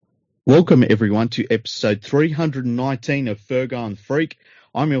Welcome, everyone, to episode 319 of Fergo and Freak.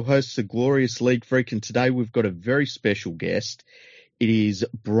 I'm your host, the Glorious League Freak, and today we've got a very special guest. It is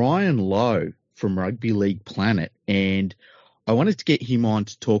Brian Lowe from Rugby League Planet, and I wanted to get him on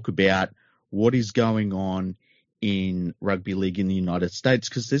to talk about what is going on in rugby league in the United States,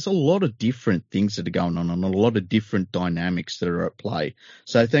 because there's a lot of different things that are going on and a lot of different dynamics that are at play.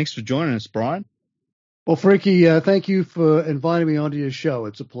 So thanks for joining us, Brian. Well, Freaky, thank you for inviting me onto your show.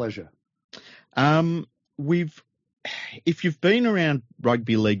 It's a pleasure. If you've been around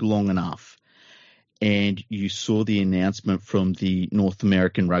rugby league long enough and you saw the announcement from the North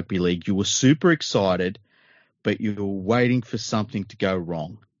American Rugby League, you were super excited, but you were waiting for something to go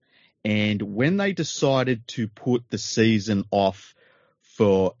wrong. And when they decided to put the season off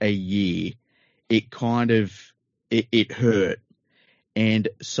for a year, it hurt. And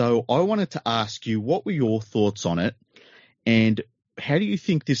so I wanted to ask you, what were your thoughts on it? And how do you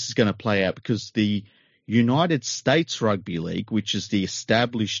think this is going to play out? Because the United States Rugby League, which is the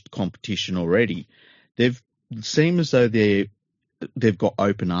established competition already, they've seemed as though they've got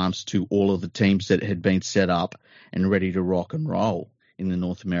open arms to all of the teams that had been set up and ready to rock and roll in the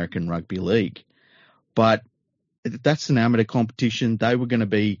North American Rugby League. But that's an amateur competition. They were going to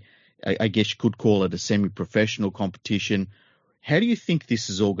be, I guess you could call it a semi-professional competition. How do you think this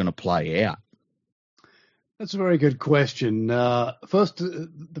is all going to play out? That's a very good question. The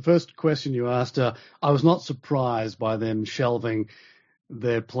first question you asked, I was not surprised by them shelving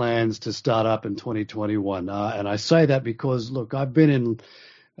their plans to start up in 2021. And I say that because, look, I've been in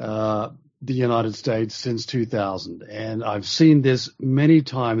the United States since 2000, and I've seen this many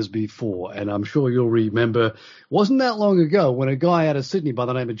times before. And I'm sure you'll remember, it wasn't that long ago when a guy out of Sydney by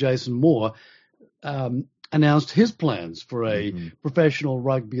the name of Jason Moore announced his plans for a professional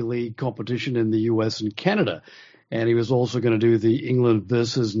rugby league competition in the US and Canada. And he was also going to do the England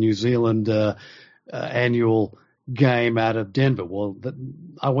versus New Zealand annual game out of Denver. Well,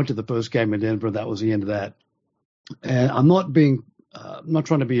 I went to the first game in Denver, and that was the end of that. And I'm not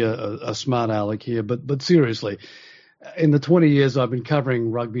trying to be a smart aleck here, but seriously, in the 20 years I've been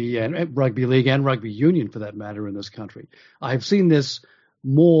covering rugby and rugby league and rugby union for that matter in this country, I've seen this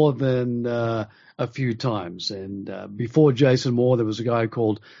more than a few times. And before Jason Moore, there was a guy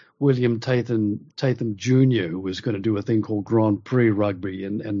called William Tatham Jr. who was going to do a thing called Grand Prix Rugby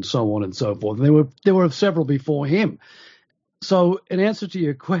and so on and so forth. And there were several before him. So in answer to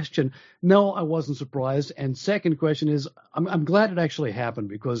your question, no, I wasn't surprised. And second question is, I'm glad it actually happened,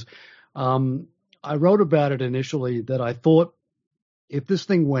 because I wrote about it initially that I thought if this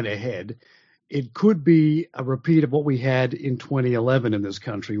thing went ahead, it could be a repeat of what we had in 2011 in this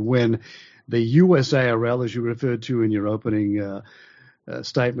country, when the USARL, as you referred to in your opening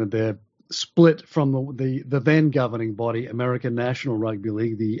statement there, split from the then governing body, American National Rugby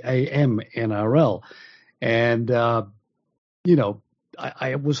League, the AMNRL. And,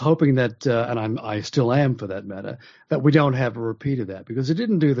 I was hoping that, and I still am for that matter, that we don't have a repeat of that, because it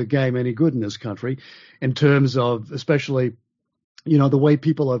didn't do the game any good in this country in terms of especially the way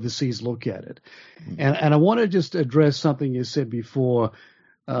people overseas look at it. And I want to just address something you said before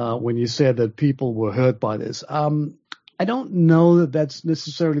when you said that people were hurt by this. I don't know that that's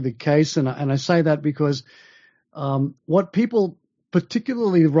necessarily the case, and I say that because what people,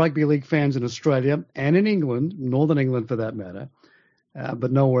 particularly rugby league fans in Australia and in England, Northern England for that matter,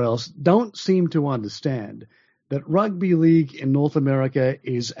 but nowhere else, don't seem to understand that rugby league in North America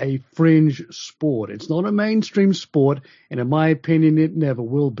is a fringe sport. It's not a mainstream sport, and in my opinion, it never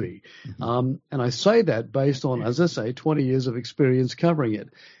will be. And I say that based on, as I say, 20 years of experience covering it.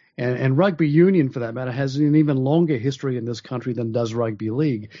 And rugby union, for that matter, has an even longer history in this country than does rugby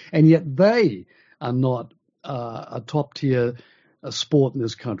league. And yet they are not a top-tier sport in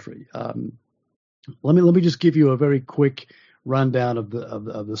this country. Let me just give you a very quick rundown of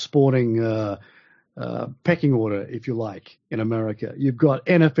the sporting pecking order, if you like, in America. You've got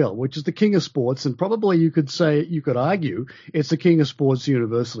NFL, which is the king of sports, and probably you could argue it's the king of sports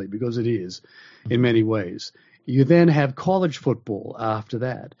universally, because it is in many ways. You then have college football after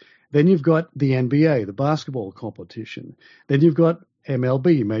that. Then you've got the NBA, the basketball competition. Then you've got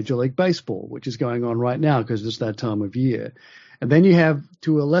MLB, Major League Baseball, which is going on right now because it's that time of year. And then you have,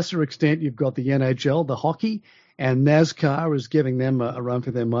 to a lesser extent, you've got the NHL, the hockey, and NASCAR is giving them a run for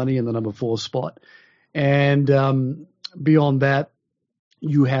their money in the number 4 spot. And beyond that,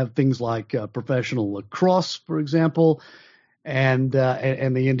 you have things like professional lacrosse, for example, and the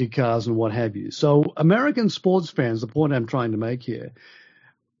IndyCars and what have you. So American sports fans, the point I'm trying to make here,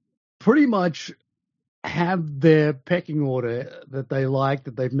 pretty much have their pecking order that they like,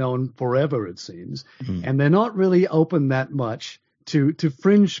 that they've known forever, it seems, and they're not really open that much to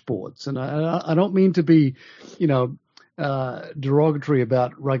fringe sports. And I don't mean to be, derogatory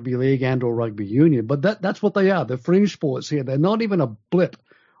about rugby league and or rugby union, but that's what they are. They're fringe sports here. They're not even a blip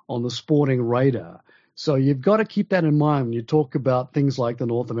on the sporting radar. So you've got to keep that in mind when you talk about things like the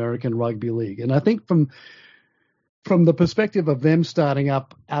North American Rugby League. And I think from the perspective of them starting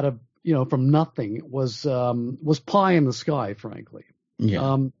up out of, from nothing was pie in the sky, frankly.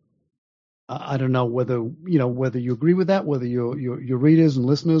 Yeah. I don't know whether you agree with that, whether your readers and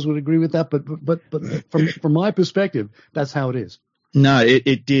listeners would agree with that, but from my perspective, that's how it is. No,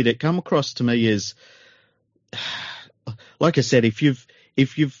 it did. It come across to me as, like I said, if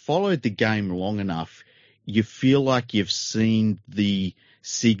you've followed the game long enough, you feel like you've seen the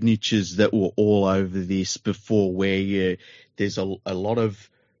signatures that were all over this before, where there's a lot of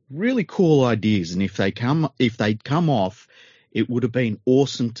really cool ideas, and if they'd come off, it would have been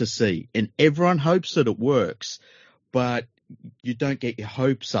awesome to see. And everyone hopes that it works, but you don't get your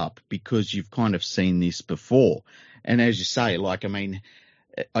hopes up because you've kind of seen this before. And as you say,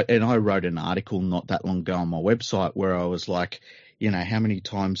 and I wrote an article not that long ago on my website where I was like, how many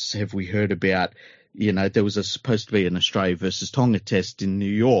times have we heard about, there was supposed to be an Australia versus Tonga test in New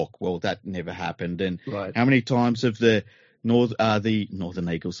York. Well, that never happened. And right. How many times have the Northern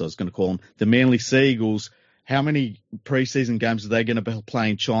Eagles, I was going to call them, the Manly Sea Eagles, how many preseason games are they going to be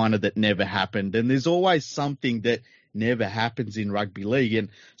playing China that never happened? And there's always something that never happens in rugby league. And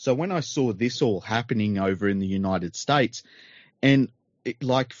so when I saw this all happening over in the United States, and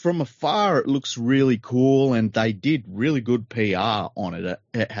from afar, it looks really cool, and they did really good PR on it.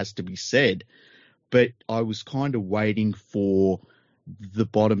 It has to be said, but I was kind of waiting for the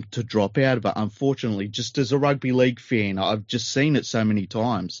bottom to drop out of it. Unfortunately, just as a rugby league fan, I've just seen it so many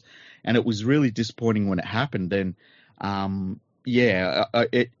times, and it was really disappointing when it happened. And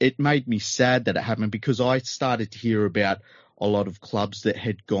it made me sad that it happened, because I started to hear about a lot of clubs that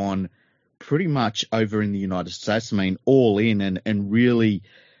had gone pretty much over in the United States, all in, and really,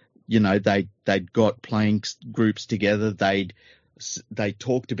 they'd got playing groups together. They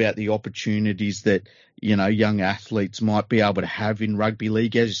talked about the opportunities that, young athletes might be able to have in rugby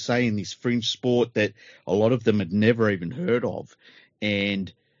league, as you say, in this fringe sport that a lot of them had never even heard of.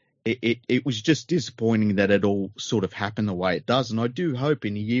 And it was just disappointing that it all sort of happened the way it does. And I do hope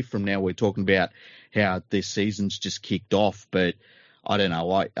in a year from now we're talking about how this season's just kicked off. But I don't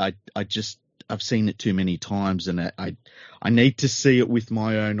know. I've seen it too many times, and I need to see it with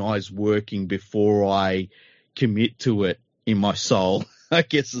my own eyes working before I commit to it in my soul, I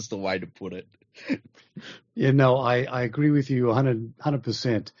guess is the way to put it. I agree with you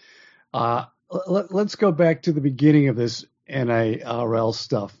 100%. Let's go back to the beginning of this NARL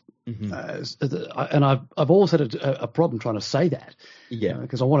stuff. Mm-hmm. And I've always had a problem trying to say that. Yeah.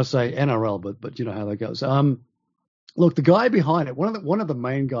 Because I want to say NRL, but you know how that goes. Look, the guy behind it, one of the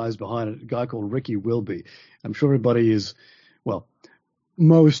main guys behind it, a guy called Ricky Wilby. I'm sure everybody is,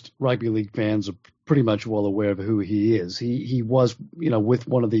 most rugby league fans are pretty much well aware of who he is. He was, with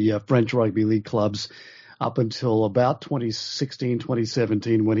one of the French rugby league clubs up until about 2016,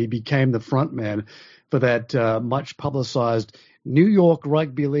 2017, when he became the front man for that much publicized New York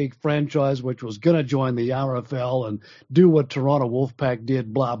Rugby League franchise, which was going to join the RFL and do what Toronto Wolfpack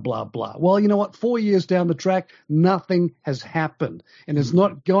did, blah, blah, blah. Well, you know what? 4 years down the track, nothing has happened, and it's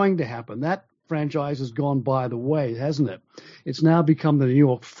not going to happen. That franchise has gone by the way, hasn't it? It's now become the New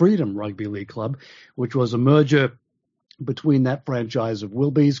York Freedom Rugby League Club, which was a merger between that franchise of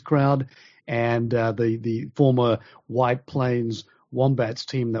Wilby's crowd and the former White Plains Wombats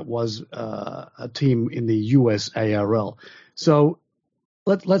team that was a team in the USARL. So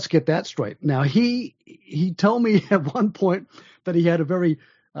let's get that straight. Now, he told me at one point that he had a very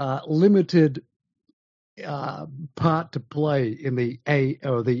limited part to play in the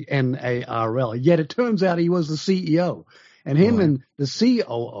NARL. Yet it turns out he was the CEO, and him and the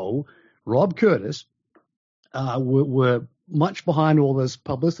COO, Rob Curtis, were much behind all this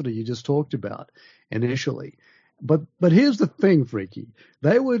publicity you just talked about initially. But here's the thing, Freaky.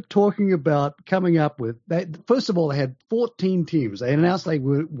 They were talking about coming up with, first of all, they had 14 teams. They announced they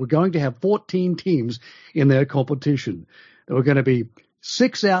were going to have 14 teams in their competition. There were going to be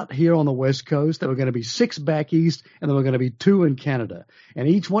 6 out here on the West Coast. There were going to be 6 back east, and there were going to be 2 in Canada. And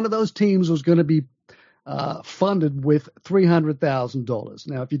each one of those teams was going to be funded with $300,000.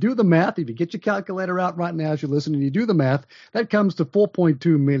 Now, if you do the math, if you get your calculator out right now as you're listening, you do the math, that comes to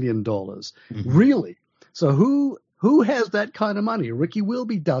 $4.2 million. Mm-hmm. Really? So who has that kind of money? Ricky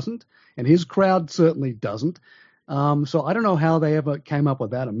Wilby doesn't, and his crowd certainly doesn't. So I don't know how they ever came up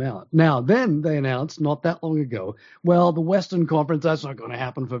with that amount. Now, then they announced not that long ago, well, the Western Conference, that's not going to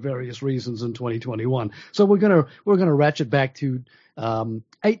happen for various reasons in 2021. So we're gonna ratchet back to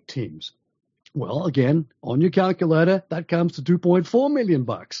 8 teams. Well, again, on your calculator, that comes to $2.4 million.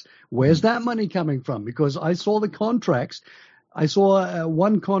 Where's that money coming from? Because I saw the contracts. I saw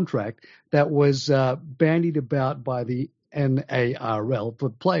one contract that was bandied about by the NARL for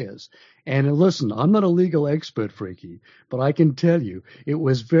players. And listen, I'm not a legal expert, Freaky, but I can tell you it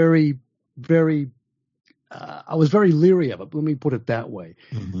was very, very, I was very leery of it. Let me put it that way.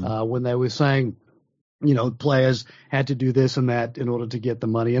 When they were saying, players had to do this and that in order to get the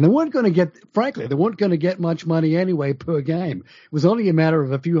money. And they weren't going to get much money anyway per game. It was only a matter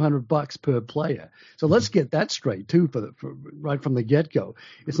of a few $100 per player. So let's get that straight too, for right from the get-go.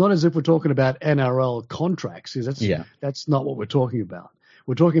 It's not as if we're talking about NRL contracts. That's not what we're talking about.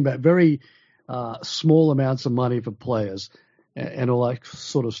 We're talking about very small amounts of money for players and all that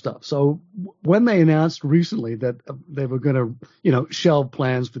sort of stuff. So when they announced recently that they were going to, shelve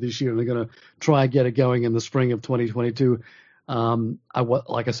plans for this year and they're going to try and get it going in the spring of 2022,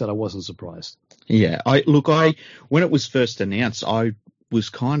 like I said, I wasn't surprised. Yeah, when it was first announced, I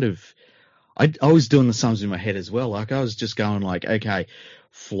was I was doing the sums in my head as well. Like I was just going like, okay,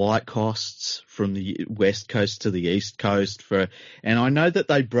 flight costs from the West Coast to the East Coast and I know that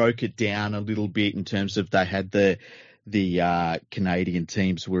they broke it down a little bit in terms of they had the Canadian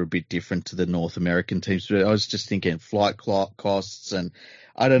teams were a bit different to the North American teams. But I was just thinking flight costs and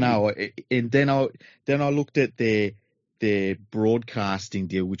I don't know. And then I looked at their broadcasting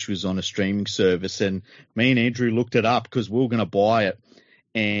deal, which was on a streaming service, and me and Andrew looked it up because we were going to buy it.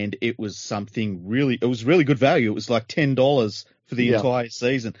 And it was it was really good value. It was like $10 for the entire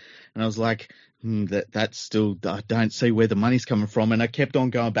season. And I was like, that's still, I don't see where the money's coming from. And I kept on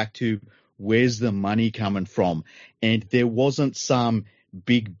going back to, where's the money coming from? And there wasn't some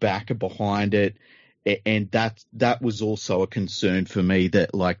big backer behind it. And that was also a concern for me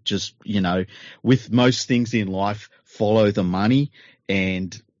that like, just, with most things in life, follow the money.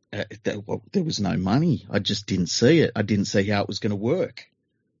 And there was no money. I just didn't see it. I didn't see how it was going to work.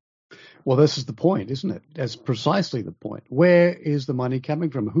 Well, this is the point, isn't it? That's precisely the point. Where is the money coming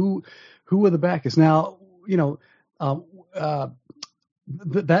from? Who are the backers? Now,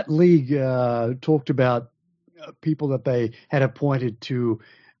 that league talked about people that they had appointed to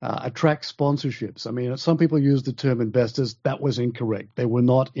attract sponsorships. I mean, some people use the term investors. That was incorrect. They were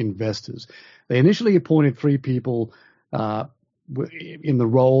not investors. They initially appointed 3 people in the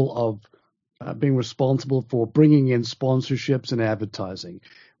role of being responsible for bringing in sponsorships and advertising.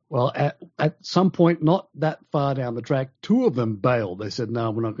 Well, at some point, not that far down the track, 2 of them bailed. They said, no,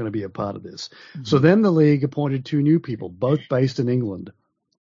 we're not going to be a part of this. Mm-hmm. So then the league appointed 2 new people, both based in England,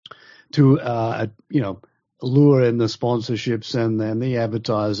 to, lure in the sponsorships and then the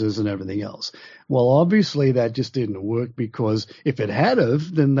advertisers and everything else. Well, obviously that just didn't work because if it had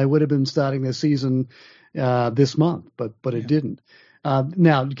have, then they would have been starting their season this month, but it didn't.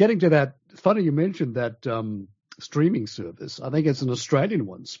 Now, getting to that, funny you mentioned that streaming service. I think it's an Australian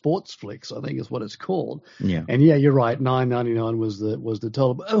one, Sportsflix, I think is what it's called. Yeah. And yeah, you're right. $9.99 was the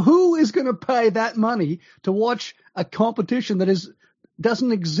total. Who is going to pay that money to watch a competition that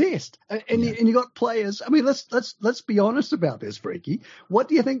doesn't exist? And you got players. I mean, let's be honest about this, Freaky. What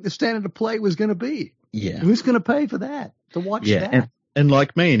do you think the standard of play was going to be? Yeah. Who's going to pay for that to watch that? And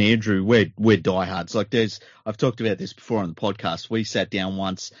like me and Andrew, we're diehards. Like I've talked about this before on the podcast. We sat down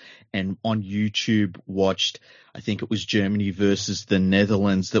once and on YouTube watched, I think it was Germany versus the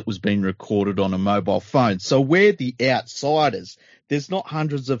Netherlands that was being recorded on a mobile phone. So we're the outsiders. There's not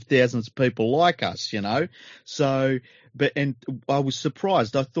hundreds of thousands of people like us, So, and I was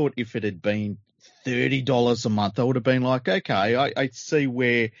surprised. I thought if it had been $30 a month, I would have been like, okay, I see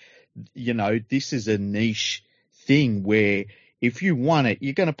where, this is a niche thing where if you want it,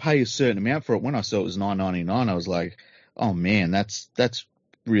 you're going to pay a certain amount for it. When I saw it was $9.99, I was like, oh man, that's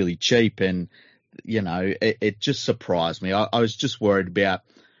really cheap. And, it just surprised me. I was just worried about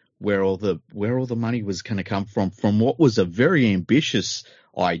where all the money was going to come from what was a very ambitious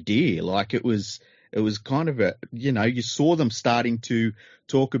idea. Like it was kind of you saw them starting to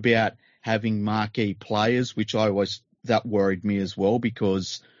talk about having marquee players, which that worried me as well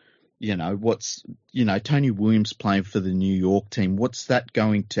because, Tony Williams playing for the New York team, what's that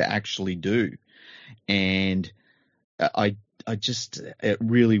going to actually do? And it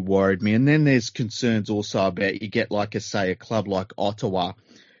really worried me. And then there's concerns also about you get a club like Ottawa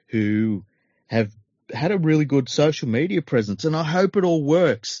who have had a really good social media presence, and I hope it all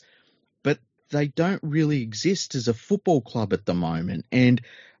works, but they don't really exist as a football club at the moment. And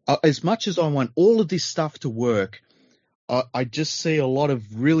as much as I want all of this stuff to work, I just see a lot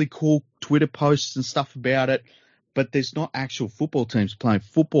of really cool Twitter posts and stuff about it, but there's not actual football teams playing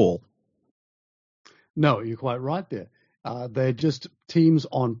football. No, you're quite right there. They're just teams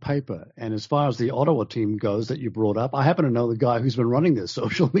on paper. And as far as the Ottawa team goes that you brought up, I happen to know the guy who's been running this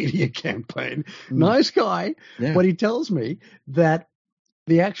social media campaign. Nice guy. Yeah. But he tells me that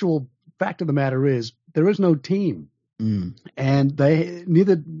the actual fact of the matter is there is no team. And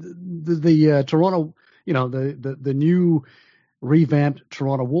the Toronto, the new revamped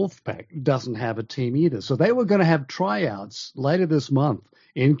Toronto Wolfpack doesn't have a team either. So they were going to have tryouts later this month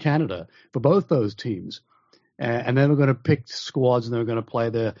in Canada for both those teams. And then we're going to pick squads and they're going to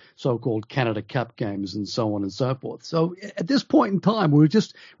play their so-called Canada Cup games and so on and so forth. So at this point in time, we're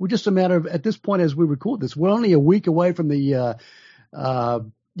just a matter of, at this point as we record this, we're only a week away from the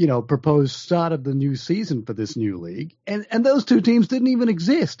proposed start of the new season for this new league. And those two teams didn't even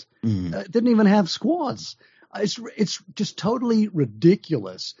exist, didn't even have squads. It's just totally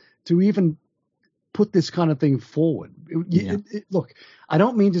ridiculous to even put this kind of thing forward. Look, I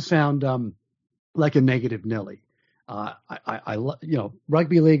don't mean to sound like a negative Nelly.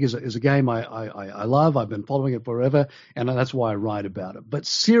 Rugby league is a game I love. I've been following it forever, and that's why I write about it. But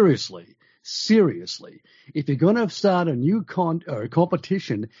seriously, if you're going to start a new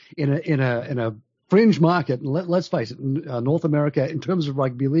competition in a fringe market, and let's face it, North America, in terms of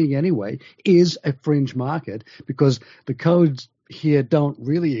rugby league anyway, is a fringe market because the codes here don't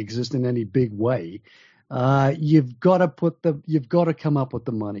really exist in any big way. You've got to come up with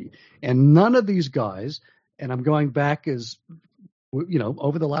the money, and none of these guys. And I'm going back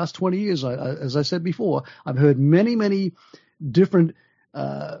over the last 20 years, as I said before, I've heard many different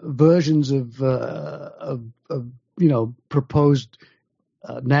versions of proposed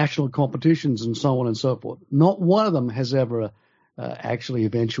national competitions and so on and so forth. Not one of them has ever actually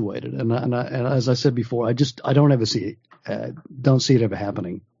eventuated. And as I said before, I don't ever see it. Don't see it ever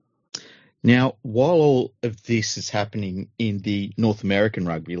happening. Now, while all of this is happening in the North American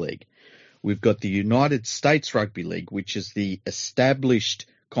Rugby League, we've got the United States Rugby League, which is the established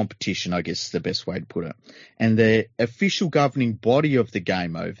competition, I guess is the best way to put it. And the official governing body of the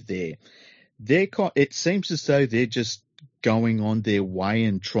game over there, it seems as though they're just going on their way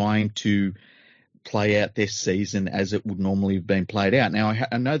and trying to play out their season as it would normally have been played out. Now,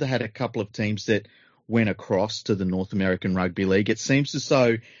 I know they had a couple of teams that went across to the North American Rugby League. It seems as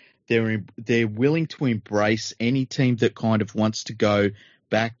though they're willing to embrace any team that kind of wants to go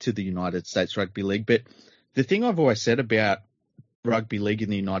back to the United States Rugby League. But the thing I've always said about rugby league in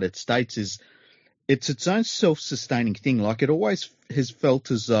the United States is it's its own self-sustaining thing. Like, it always has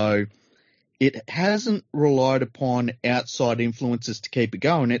felt as though it hasn't relied upon outside influences to keep it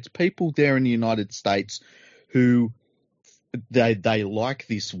going. It's people there in the United States who they like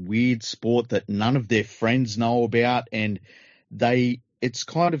this weird sport that none of their friends know about, and it's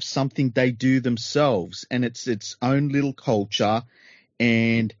kind of something they do themselves, and it's its own little culture,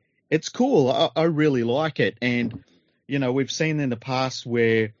 and it's cool. I really like it. And, we've seen in the past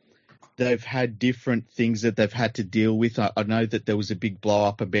where they've had different things that they've had to deal with. I know that there was a big blow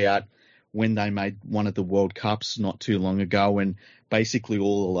up about when they made one of the World Cups not too long ago, and basically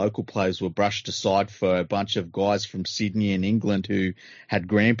all the local players were brushed aside for a bunch of guys from Sydney and England who had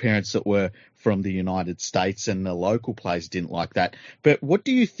grandparents that were from the United States, and the local players didn't like that. But what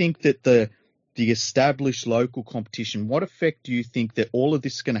do you think that the established local competition, what effect do you think that all of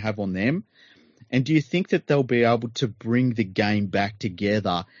this is going to have on them? And do you think that they'll be able to bring the game back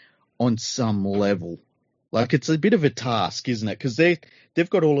together on some level? Like, it's a bit of a task, isn't it? Because they've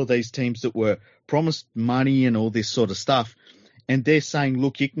got all of these teams that were promised money and all this sort of stuff, and they're saying,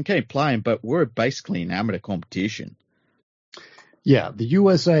 look, you can keep playing, but we're basically an amateur competition. Yeah, the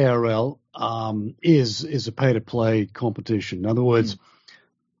USARL is a pay-to-play competition. In other words,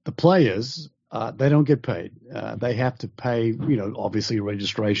 the players, they don't get paid. They have to pay, obviously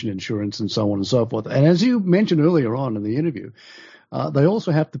registration, insurance, and so on and so forth. And as you mentioned earlier on in the interview, they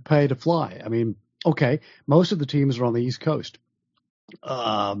also have to pay to fly. I mean, okay, most of the teams are on the East Coast.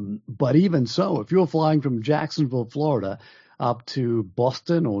 But even so, if you're flying from Jacksonville, Florida, up to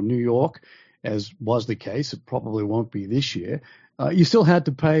Boston or New York, as was the case, it probably won't be this year, you still had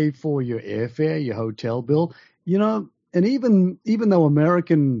to pay for your airfare, your hotel bill, and even though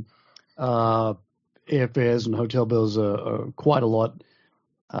American airfares and hotel bills are quite a lot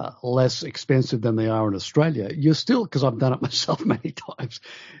less expensive than they are in Australia, you're still, because I've done it myself many times,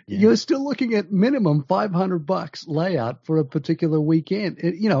 you're still looking at minimum $500 layout for a particular weekend,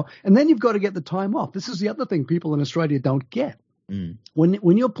 and then you've got to get the time off. This is the other thing people in Australia don't get.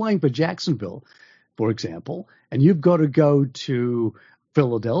 When you're playing for Jacksonville, for example, and you've got to go to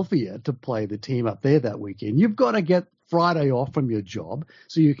Philadelphia to play the team up there that weekend. You've got to get Friday off from your job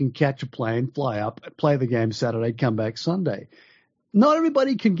so you can catch a plane, fly up, play the game Saturday, come back Sunday. Not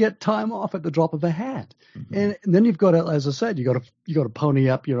everybody can get time off at the drop of a hat. Mm-hmm. And then you've got to, as I said, you got to pony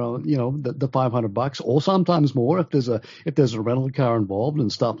up your own, the $500 or sometimes more if there's a rental car involved and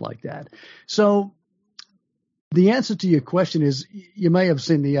stuff like that. So the answer to your question is, you may have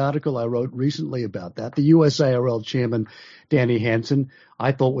seen the article I wrote recently about that. The USARL chairman, Danny Hansen,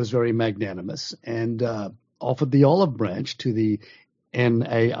 I thought was very magnanimous and offered the olive branch to the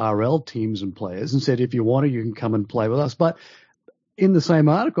NARL teams and players and said, if you want to, you can come and play with us. But in the same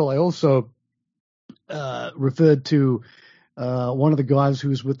article, I also referred to one of the guys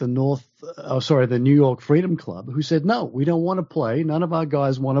who's with the New York Freedom Club, who said, no, we don't want to play. None of our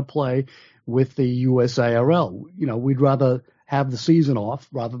guys want to play with the USARL. We'd rather have the season off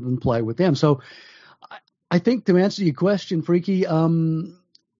rather than play with them. So I think to answer your question, Freaky,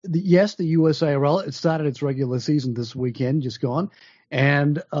 yes, the USARL, it started its regular season this weekend, just gone,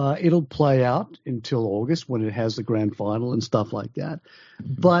 and it'll play out until August when it has the grand final and stuff like that.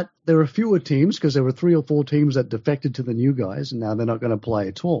 Mm-hmm. But there are fewer teams because there were 3 or 4 teams that defected to the new guys, and now they're not going to play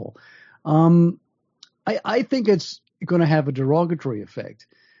at all. I think it's going to have a derogatory effect.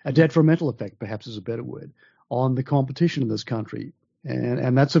 A detrimental effect, perhaps is a better word, on the competition in this country.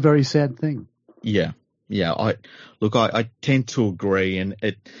 And that's a very sad thing. Yeah. I tend to agree. And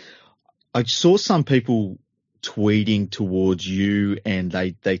I saw some people tweeting towards you, and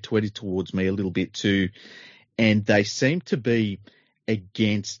they tweeted towards me a little bit too. And they seem to be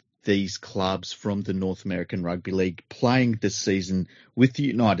against these clubs from the North American Rugby League playing this season with the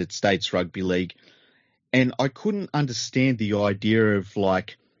United States Rugby League. And I couldn't understand the idea of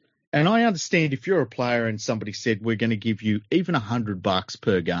and I understand if you're a player and somebody said, we're going to give you even $100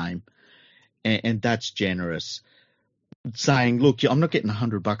 per game, and that's generous. Saying, look, I'm not getting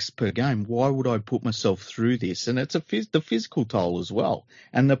 $100 per game. Why would I put myself through this? And it's the physical toll as well,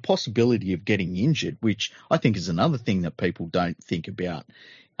 and the possibility of getting injured, which I think is another thing that people don't think about.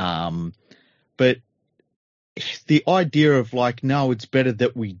 But the idea of no, it's better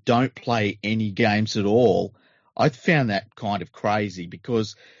that we don't play any games at all, I found that kind of crazy,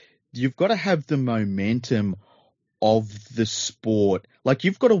 because you've got to have the momentum of the sport.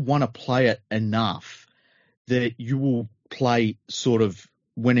 You've got to want to play it enough that you will play sort of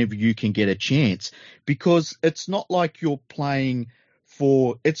whenever you can get a chance, because it's not like you're playing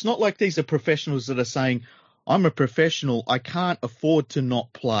it's not like these are professionals that are saying, I'm a professional, I can't afford to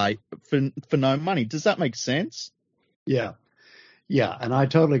not play for no money. Does that make sense? Yeah. And I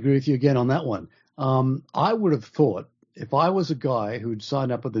totally agree with you again on that one. I would have thought, if I was a guy who'd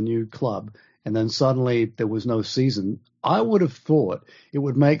signed up with a new club and then suddenly there was no season, I would have thought it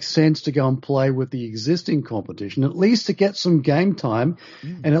would make sense to go and play with the existing competition, at least to get some game time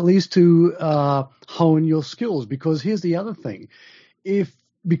and at least to hone your skills. Because here's the other thing.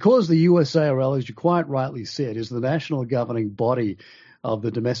 Because the USARL, as you quite rightly said, is the national governing body of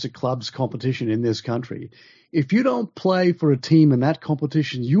the domestic clubs competition in this country, if you don't play for a team in that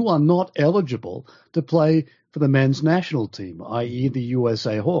competition, you are not eligible to play for the men's national team, i.e. the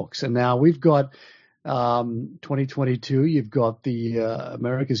USA Hawks. And now we've got 2022, you've got the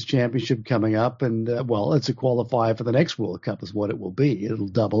America's Championship coming up, and it's a qualifier for the next World Cup is what it will be. It'll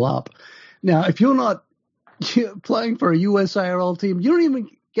double up. Now, if you're not playing for a USARL team, you don't even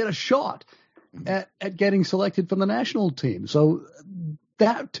get a shot at getting selected for the national team. So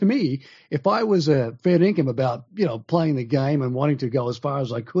that, to me, if I was a fair dinkum about, playing the game and wanting to go as far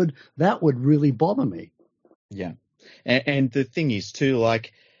as I could, that would really bother me. Yeah. And the thing is too,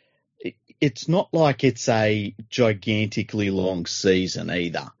 it's not like it's a gigantically long season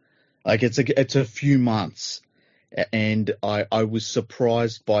either. It's a few months. And I was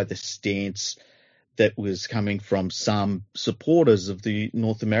surprised by the stance that was coming from some supporters of the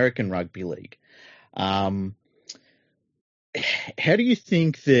North American Rugby League. How do you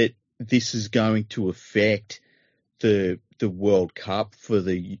think that this is going to affect the World Cup for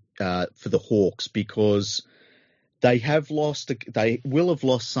the Hawks? Because they will have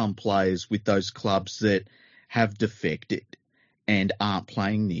lost some players with those clubs that have defected and aren't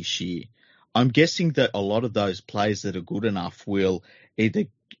playing this year. I'm guessing that a lot of those players that are good enough will either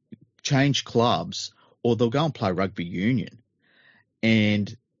change clubs or they'll go and play rugby union.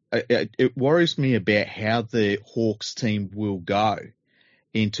 And it worries me about how the Hawks team will go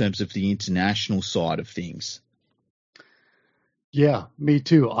in terms of the international side of things. Yeah, me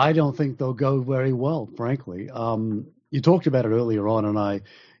too. I don't think they'll go very well, frankly. You talked about it earlier on, and I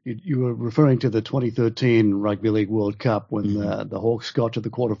you were referring to the 2013 Rugby League World Cup when the Hawks got to the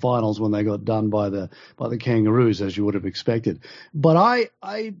quarterfinals when they got done by the Kangaroos, as you would have expected. But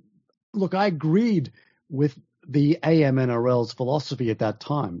I agreed with the AMNRL's philosophy at that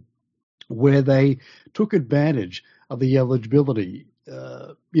time, where they took advantage of the eligibility,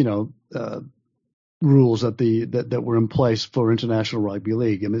 rules that were in place for International Rugby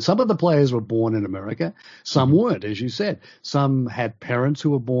League. I mean, some of the players were born in America, some weren't, as you said. Some had parents who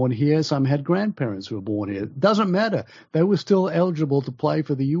were born here, some had grandparents who were born here. It doesn't matter. They were still eligible to play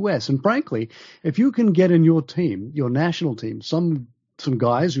for the US. And frankly, if you can get in your team, your national team, some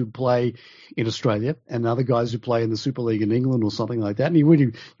guys who play in Australia and other guys who play in the Super League in England or something like that. And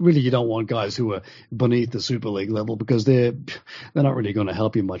you don't want guys who are beneath the Super League level because they're not really going to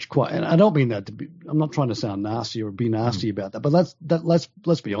help you much. Quite, and I don't mean that I'm not trying to sound nasty or be nasty about that, but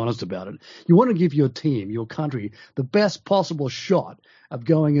let's be honest about it. You want to give your team, your country, the best possible shot of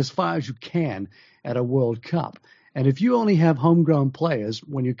going as far as you can at a World Cup. And if you only have homegrown players,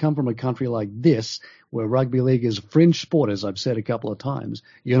 when you come from a country like this, where rugby league is a fringe sport, as I've said a couple of times,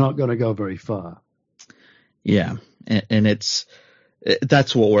 you're not going to go very far. Yeah, and that's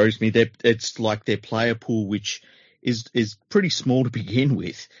what worries me. It's like their player pool, which is pretty small to begin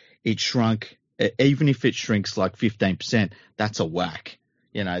with. It shrunk, even if it shrinks like 15%, that's a whack.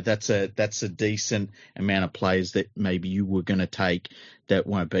 You know, that's a decent amount of players that maybe you were going to take that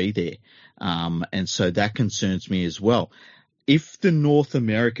won't be there. And so that concerns me as well. If the North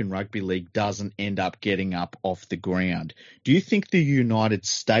American Rugby League doesn't end up getting up off the ground, do you think the United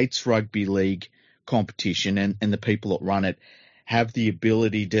States Rugby League competition and the people that run it have the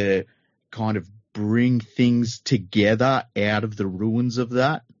ability to kind of bring things together out of the ruins of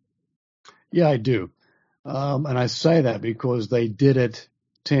that? Yeah, I do. And I say that because they did it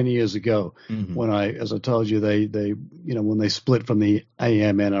 10 years ago when as I told you, when they split from the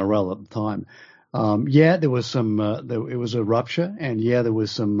AMNRL at the time. There was some, it was a rupture, and there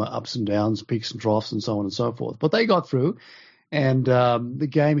was some ups and downs, peaks and troughs and so on and so forth. But they got through, and the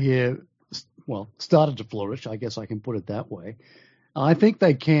game here, started to flourish. I guess I can put it that way. I think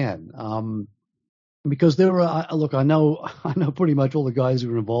they can, because there are, look, I know pretty much all the guys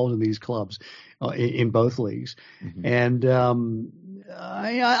who are involved in these clubs in both leagues. And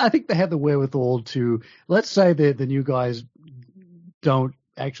I think they have the wherewithal to, let's say that the new guys don't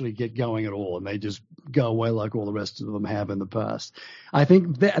actually get going at all and they just go away like all the rest of them have in the past. I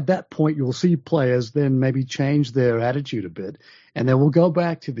think that at that point you'll see players then maybe change their attitude a bit and they will go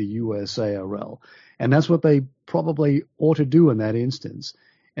back to the USARL. And that's what they probably ought to do in that instance.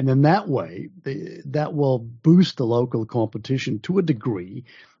 And then that way, that will boost the local competition to a degree.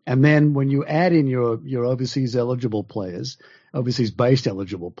 And then when you add in your overseas eligible players, overseas-based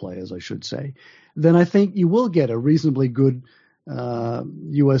eligible players, I should say, then I think you will get a reasonably good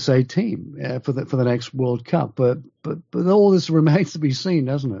USA team for the next World Cup. But all this remains to be seen,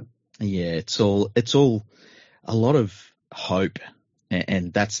 doesn't it? Yeah, it's all a lot of hope,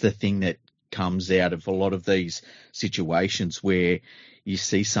 and that's the thing that comes out of a lot of these situations where you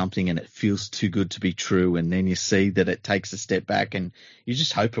see something and it feels too good to be true, and then you see that it takes a step back and you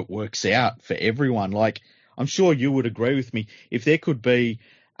just hope it works out for everyone. Like, I'm sure you would agree with me, if there could be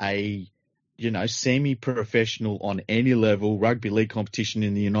a, semi-professional on any level rugby league competition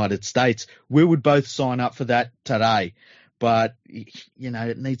in the United States, we would both sign up for that today. But,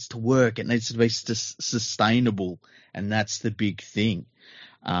 it needs to work. It needs to be sustainable, and that's the big thing.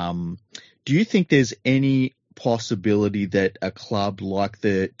 Do you think there's any possibility that a club like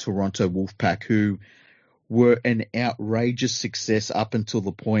the Toronto Wolfpack, who were an outrageous success up until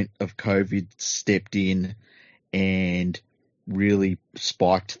the point of COVID, stepped in and really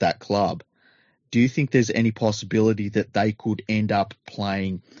spiked that club? Do you think there's any possibility that they could end up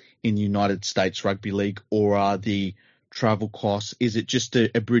playing in the United States Rugby League, or are the travel costs, is it just a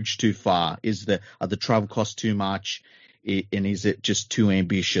bridge too far? Are the travel costs too much? And is it just too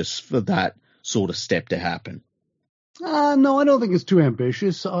ambitious for that sort of step to happen? No, I don't think it's too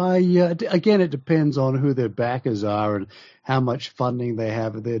ambitious. Again, it depends on who their backers are and how much funding they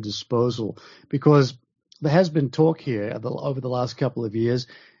have at their disposal. Because there has been talk here over the last couple of years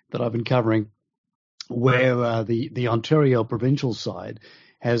that I've been covering, where the Ontario provincial side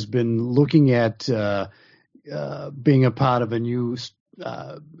has been looking at being a part of a new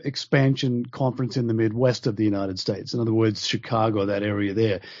expansion conference in the Midwest of the United States. In other words, Chicago, that area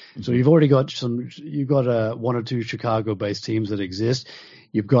there. Mm-hmm. So you've already got one or two Chicago-based teams that exist.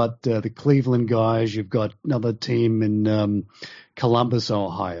 You've got the Cleveland guys. You've got another team in Columbus,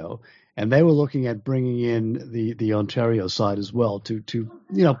 Ohio. and they were looking at bringing in the Ontario side as well to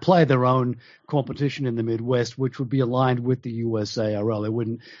play their own competition in the Midwest, which would be aligned with the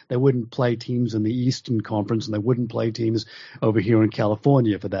USARL. They wouldn't play teams in the Eastern Conference, and they wouldn't play teams over here in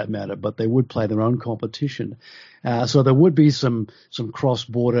California for that matter, but they would play their own competition. So there would be some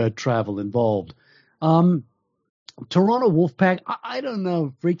cross-border travel involved. Toronto Wolfpack, I don't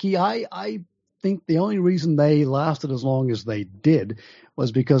know, Ricky. I think the only reason they lasted as long as they did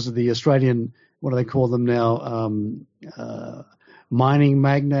was because of the Australian, what do they call them now, mining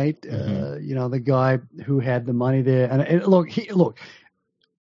magnate, the guy who had the money there. And look,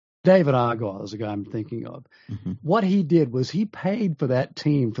 David Argyle is the guy I'm thinking of. Mm-hmm. What he did was he paid for that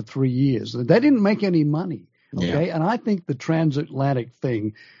team for 3 years. They didn't make any money, okay? Yeah. And I think the transatlantic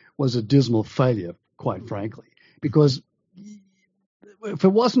thing was a dismal failure, quite frankly, because if it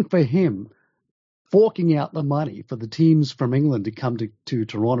wasn't for him forking out the money for the teams from England to come to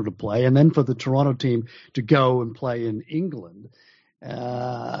Toronto to play, and then for the Toronto team to go and play in England,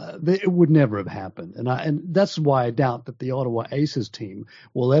 it would never have happened. And that's why I doubt that the Ottawa Aces team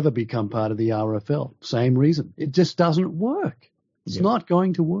will ever become part of the RFL. Same reason. It just doesn't work. It's not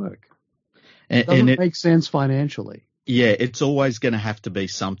going to work. It doesn't make sense financially. Yeah, it's always going to have to be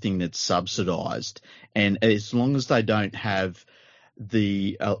something that's subsidized. And as long as they don't have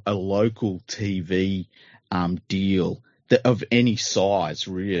a local TV deal of any size,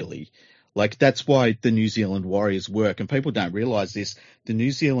 really. Like, that's why the New Zealand Warriors work. And people don't realize this. The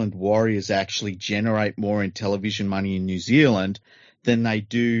New Zealand Warriors actually generate more in television money in New Zealand than they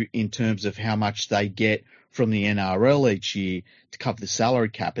do in terms of how much they get from the NRL each year to cover the salary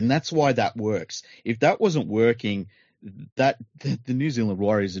cap. And that's why that works. If that wasn't working, the New Zealand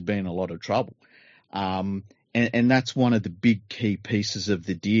Warriors would be in a lot of trouble. And that's one of the big key pieces of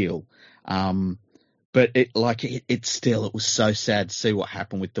the deal. But it was so sad to see what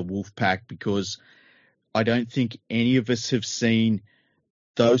happened with the Wolfpack, because I don't think any of us have seen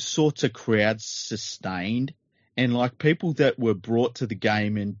those sorts of crowds sustained. And like, people that were brought to the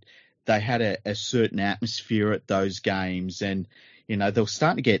game and they had a certain atmosphere at those games, and, they were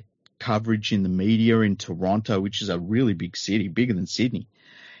starting to get coverage in the media in Toronto, which is a really big city, bigger than Sydney.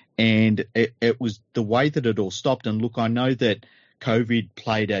 And it was the way that it all stopped. And look, I know that COVID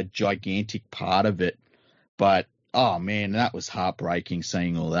played a gigantic part of it, but, oh man, that was heartbreaking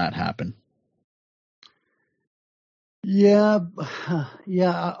seeing all that happen. Yeah,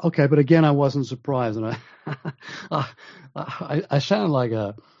 okay, but again, I wasn't surprised, and I sound like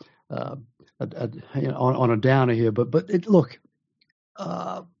on a downer here, but look,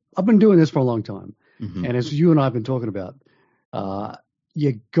 I've been doing this for a long time, mm-hmm. and as you and I have been talking about,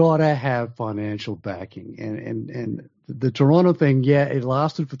 you gotta have financial backing, and the Toronto thing, it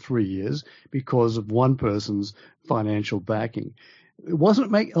lasted for 3 years because of one person's financial backing. It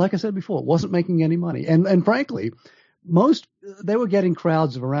wasn't like I said before, it wasn't making any money, and frankly, they were getting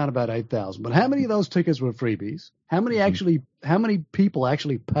crowds of around about 8,000. But how many of those tickets were freebies? How many people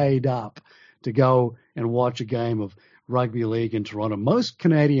actually paid up to go and watch a game of rugby league in Toronto? Most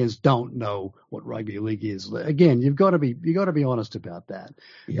Canadians don't know what rugby league is. Again, you've got to be honest about that.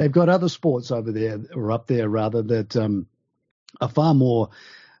 Yeah. They've got other sports over there, or up there rather, that are far more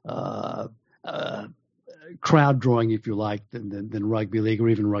crowd drawing, if you like, than rugby league or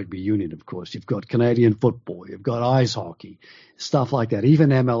even rugby union. Of course, you've got Canadian football, you've got ice hockey, stuff like that. Even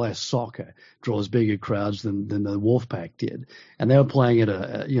MLS soccer draws bigger crowds than the Wolfpack did, and they were playing at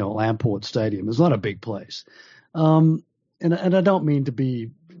a Lamport Stadium. It's not a big place. And I don't mean to be,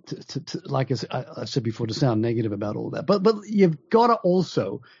 like I said before, to sound negative about all that, but you've got to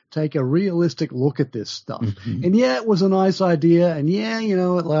also take a realistic look at this stuff. Mm-hmm. And it was a nice idea, and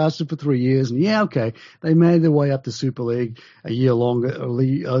it lasted for 3 years, and okay, they made their way up to Super League a year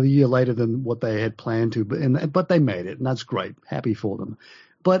later than what they had planned to, but they made it, and that's great. Happy for them.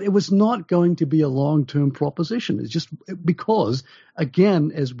 But it was not going to be a long-term proposition. It's just because,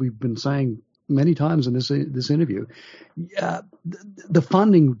 again, as we've been saying many times in this interview, the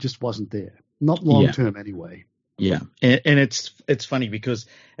funding just wasn't there, not long term anyway. Yeah, and it's funny because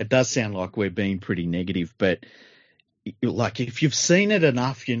it does sound like we're being pretty negative, but like, if you've seen it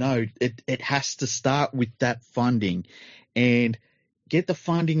enough, it has to start with that funding, and get the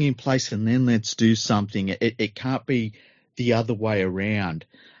funding in place, and then let's do something. It can't be the other way around.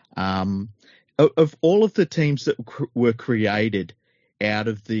 Of all of the teams that were created out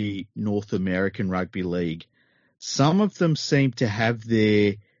of the North American Rugby League, some of them seem to have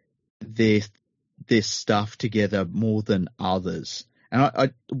their stuff together more than others.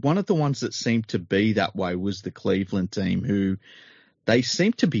 And one of the ones that seemed to be that way was the Cleveland team, who they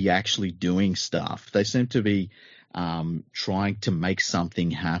seem to be actually doing stuff. They seem to be trying to make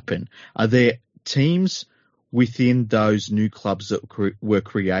something happen. Are there teams within those new clubs that were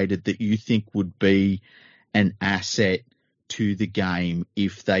created that you think would be an asset to the game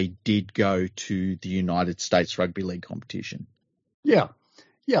if they did go to the United States Rugby League competition? Yeah.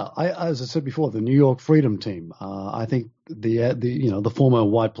 As I said before, the New York Freedom Team. I think the former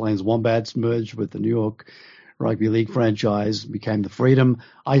White Plains Wombats merged with the New York Rugby League franchise, became the Freedom.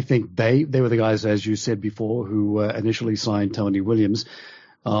 I think they were the guys, as you said before, who initially signed Tony Williams.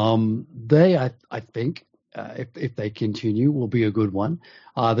 I think, if they continue, will be a good one.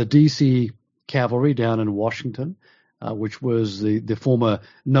 The DC Cavalry down in Washington, which was the former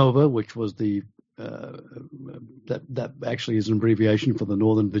Nova, which was that actually is an abbreviation for the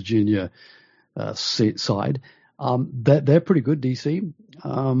Northern Virginia side. They're pretty good, DC.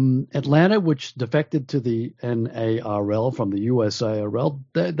 Atlanta, which defected to the NARL from the USARL,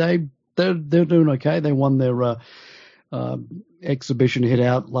 they're doing okay. They won their exhibition hit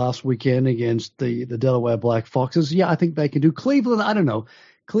out last weekend against the Delaware Black Foxes. Yeah, I think they can do. Cleveland, I don't know.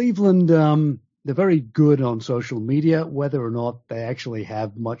 Cleveland, they're very good on social media. Whether or not they actually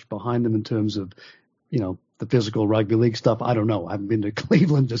have much behind them in terms of, the physical rugby league stuff, I don't know. I haven't been to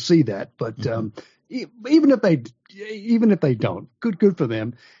Cleveland to see that, but even if they don't, good for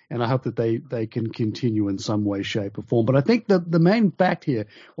them. And I hope that they can continue in some way, shape, or form. But I think the main fact here,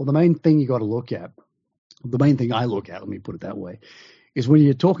 or the main thing you got to look at, the main thing I look at, let me put it that way, is when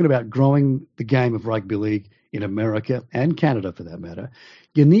you're talking about growing the game of rugby league in America and Canada, for that matter,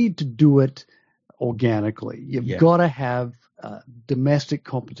 you need to do it organically. You've got to have domestic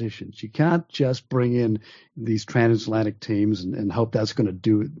competitions. You can't just bring in these transatlantic teams and hope that's going to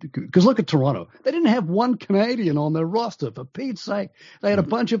do it. Because look at Toronto. They didn't have one Canadian on their roster, for Pete's sake. They had a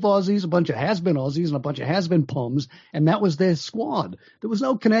bunch of Aussies, a bunch of has-been Aussies, and a bunch of has-been Poms, and that was their squad. There was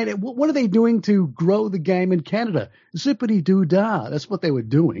no Canadian. What are they doing to grow the game in Canada? Zippity-doo-dah. That's what they were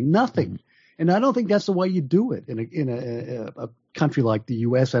doing. Nothing. And I don't think that's the way you do it in a country like the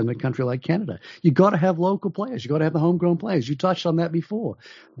U.S. and a country like Canada. You got to have local players. You got to have the homegrown players. You touched on that before.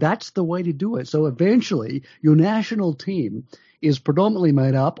 That's the way to do it. So eventually, your national team is predominantly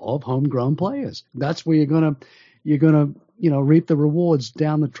made up of homegrown players. That's where you're gonna reap the rewards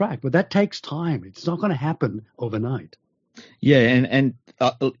down the track. But that takes time. It's not going to happen overnight. Yeah, and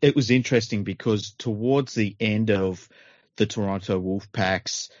it was interesting because towards the end of the Toronto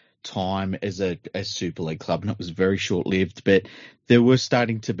Wolfpack's time as a Super League club, and it was very short-lived, but there were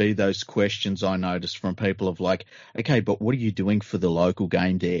starting to be those questions I noticed from people of like, okay, but what are you doing for the local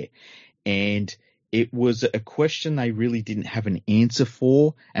game there? And it was a question they really didn't have an answer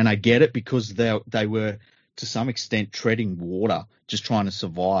for, and I get it because they were to some extent treading water, just trying to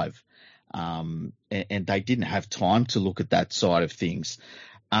survive, and they didn't have time to look at that side of things.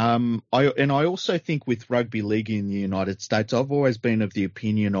 I also think with rugby league in the United States, I've always been of the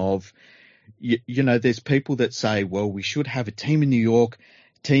opinion of, there's people that say, well, we should have a team in New York,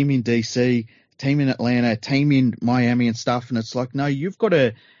 team in DC, team in Atlanta, team in Miami and stuff. And it's like, no, you've got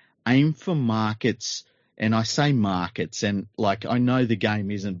to aim for markets. And I say markets, and like, I know the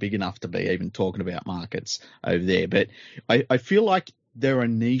game isn't big enough to be even talking about markets over there, but I feel like there are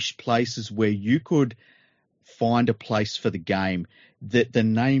niche places where you could find a place for the game that the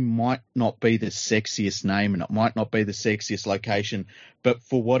name might not be the sexiest name and it might not be the sexiest location, but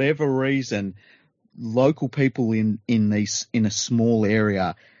for whatever reason, local people in a small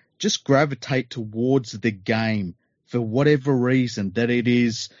area just gravitate towards the game for whatever reason, that it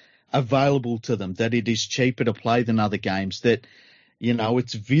is available to them, that it is cheaper to play than other games, that,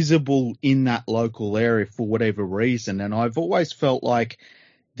 it's visible in that local area for whatever reason. And I've always felt like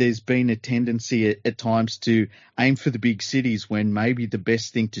there's been a tendency at times to aim for the big cities when maybe the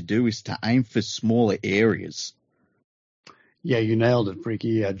best thing to do is to aim for smaller areas. Yeah, you nailed it,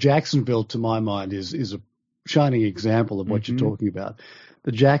 Freaky. Jacksonville, to my mind, is a shining example of what you're talking about.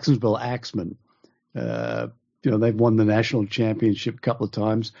 The Jacksonville Axemen, they've won the national championship a couple of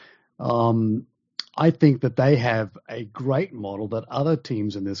times. I think that they have a great model that other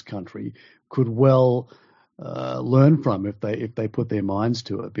teams in this country could well learn from if they put their minds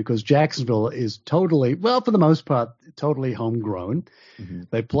to it, because Jacksonville is totally, well, for the most part, totally homegrown.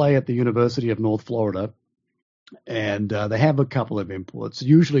 They play at the University of North Florida, and they have a couple of imports.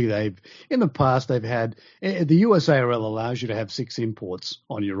 Usually in the past they've had, the USARL allows you to have 6 imports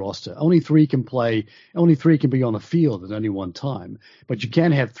on your roster. Only 3 can be on the field at any one time, but you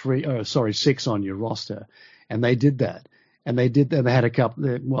can have 6 on your roster. And they did that. And they had a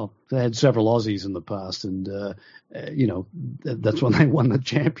couple. They had several Aussies in the past, and that's when they won the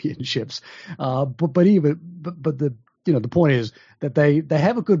championships. But the point is that they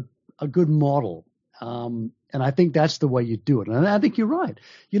have a good model, and And I think that's the way you do it. And I think you're right.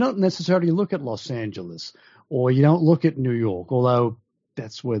 You don't necessarily look at Los Angeles or you don't look at New York, although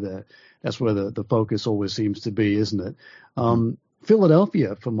that's where the focus always seems to be, isn't it?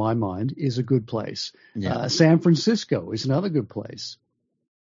 Philadelphia, for my mind, is a good place. Yeah. San Francisco is another good place.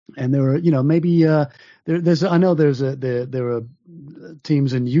 And there are, maybe there are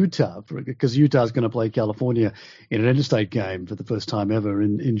teams in Utah because Utah is going to play California in an interstate game for the first time ever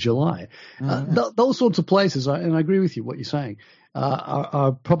in July. Those sorts of places, and I agree with you what you're saying,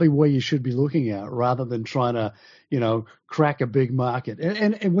 are probably where you should be looking at rather than trying to, crack a big market.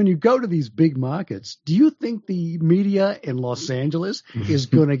 And when you go to these big markets, do you think the media in Los Angeles is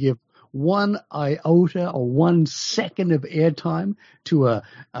going to give one iota or 1 second of airtime to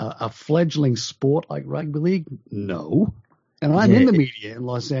a fledgling sport like rugby league? No. And I'm in the media in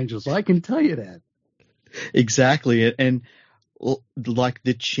Los Angeles. I can tell you that. Exactly. And like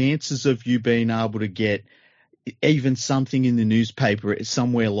the chances of you being able to get even something in the newspaper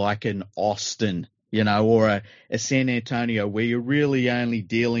somewhere like an Austin, or a San Antonio, where you're really only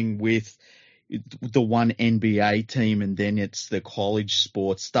dealing with the one NBA team and then it's the college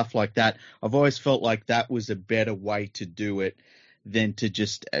sports, stuff like that. I've always felt like that was a better way to do it than to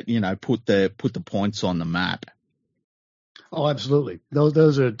just, put the points on the map. Oh, absolutely.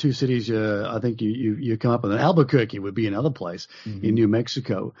 Those are two cities I think you come up with. Albuquerque would be another place in New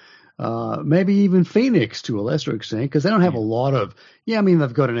Mexico. Maybe even Phoenix to a lesser extent, because they don't have a lot of.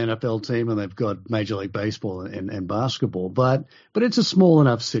 They've got an NFL team and they've got Major League Baseball and basketball, but it's a small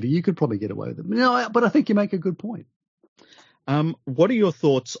enough city you could probably get away with it. But I think you make a good point. What are your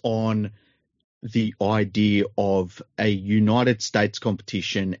thoughts on the idea of a United States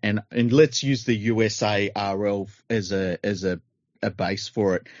competition, and let's use the USARL as a base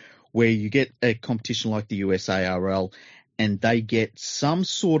for it, where you get a competition like the USARL and they get some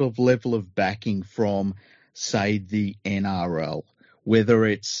sort of level of backing from, say, the NRL, whether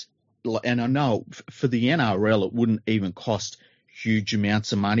it's, and I know for the NRL it wouldn't even cost huge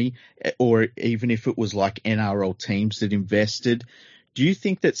amounts of money, or even if it was like NRL teams that invested. Do you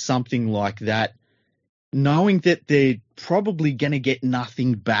think that something like that, knowing that they're probably going to get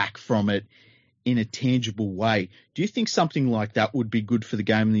nothing back from it in a tangible way, do you think something like that would be good for the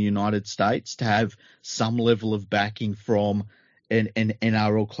game in the United States, to have some level of backing from an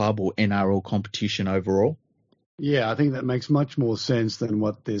NRL club or NRL competition overall? Yeah, I think that makes much more sense than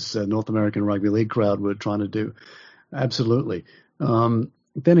what this North American Rugby League crowd were trying to do. Absolutely. Then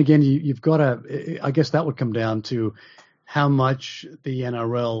again, you've got to, I guess that would come down to how much the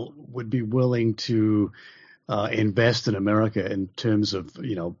NRL would be willing to invest in America in terms of,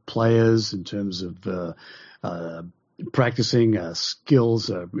 players, in terms of practicing skills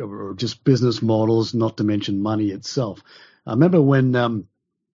or just business models, not to mention money itself. I remember when,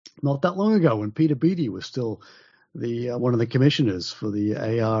 not that long ago, when Peter Beattie was still one of the commissioners for the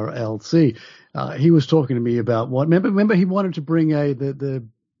ARLC, he was talking to me about remember he wanted to bring the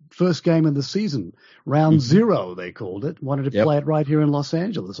first game of the season, round zero, they called it, wanted to play it right here in Los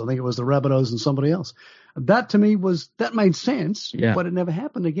Angeles. I think it was the Rabbitohs and somebody else. That to me that made sense, but it never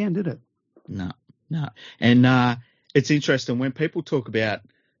happened again, did it? No. And it's interesting when people talk about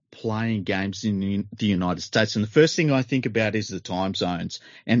playing games in the United States, and the first thing I think about is the time zones.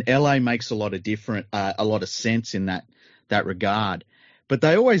 And LA makes a lot of sense in that regard. But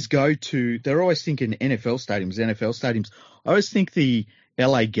they're always thinking NFL stadiums. I always think the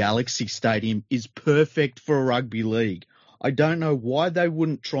LA Galaxy Stadium is perfect for a rugby league. I don't know why they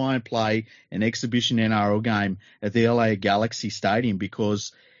wouldn't try and play an exhibition NRL game at the LA Galaxy Stadium,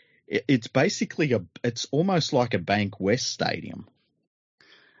 because it's basically it's almost like a Bank West Stadium.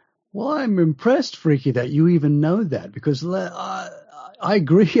 Well, I'm impressed, Freaky, that you even know that, because I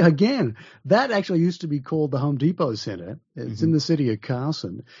agree again. That actually used to be called the Home Depot Center. It's in the city of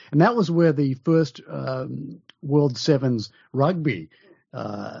Carson. And that was where the first World Sevens rugby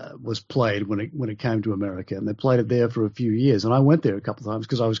was played when it came to America. And they played it there for a few years. And I went there a couple of times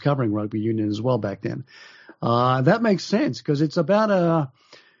because I was covering rugby union as well back then. That makes sense because it's about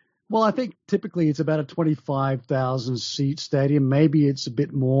I think typically it's about a 25,000 seat stadium. Maybe it's a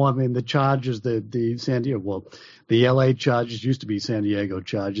bit more. I mean, the Chargers, the LA Chargers used to be San Diego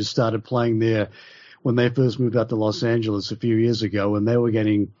Chargers, started playing there when they first moved out to Los Angeles a few years ago, and they were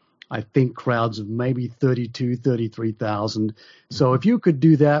getting, I think, crowds of maybe 33,000. So if you could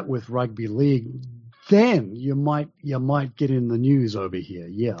do that with rugby league, then you might get in the news over here.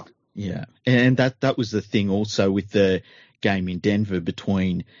 Yeah. Yeah. And that was the thing also with the game in Denver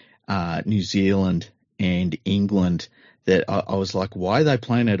between New Zealand and England, that I was like, why are they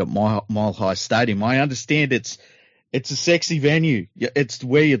playing it at Mile High Stadium? I understand it's a sexy venue. It's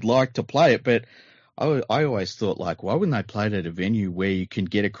where you'd like to play it, but I always thought, like, why wouldn't they play it at a venue where you can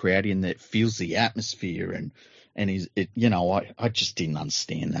get a crowd in that feels the atmosphere and I just didn't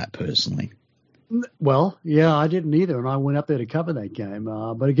understand that personally. Well, yeah, I didn't either, and I went up there to cover that game.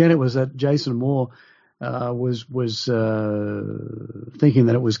 But again, it was that Jason Moore was thinking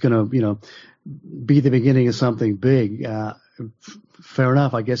that it was going to, be the beginning of something big. Fair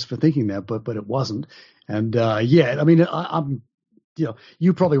enough, I guess, for thinking that, but it wasn't. And yeah, I mean, I'm.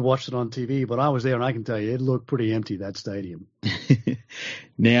 You probably watched it on TV, but I was there, and I can tell you, it looked pretty empty, that stadium.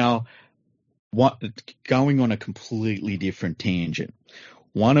 Now, going on a completely different tangent,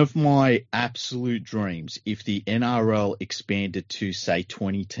 one of my absolute dreams, if the NRL expanded to, say,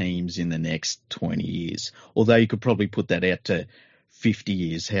 20 teams in the next 20 years, although you could probably put that out to 50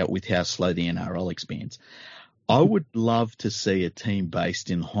 years with how slow the NRL expands, I would love to see a team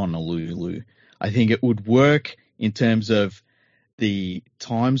based in Honolulu. I think it would work in terms of the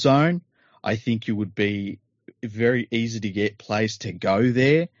time zone. I think it would be very easy to get players to go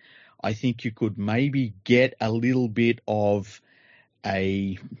there. I think you could maybe get a little bit of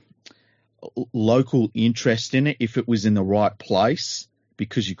a local interest in it if it was in the right place,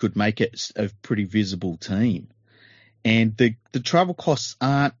 because you could make it a pretty visible team. And the travel costs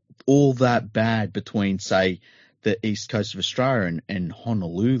aren't all that bad between, say, the east coast of Australia and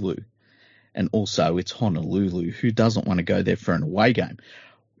Honolulu. And also, it's Honolulu. Who doesn't want to go there for an away game?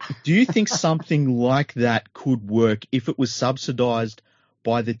 Do you think something like that could work if it was subsidised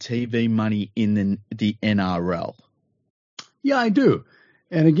by the TV money in the NRL? Yeah, I do.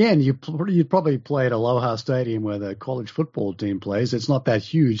 And again, you'd probably play at Aloha Stadium where the college football team plays. It's not that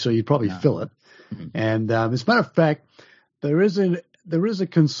huge, so you'd probably fill it. Mm-hmm. And as a matter of fact, there is a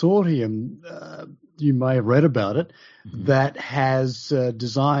consortium, you may have read about it, mm-hmm. that has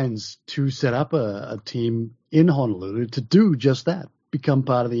designs to set up a team in Honolulu to do just that, become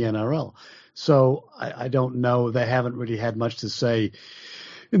part of the NRL. So I don't know. They haven't really had much to say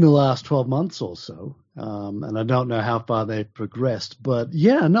in the last 12 months or so. And I don't know how far they've progressed. But,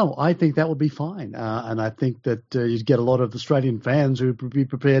 yeah, no, I think that would be fine. And I think that you'd get a lot of Australian fans who would be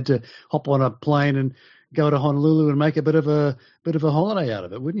prepared to hop on a plane and go to Honolulu and make a bit of a holiday out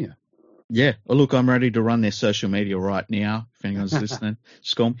of it, wouldn't you? Yeah. Well, look, I'm ready to run their social media right now. If anyone's listening,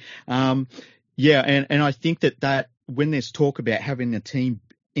 just call me. Yeah, and I think that when there's talk about having a team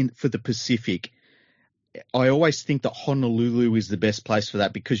for the Pacific, I always think that Honolulu is the best place for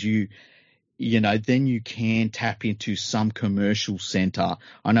that, because then you can tap into some commercial center.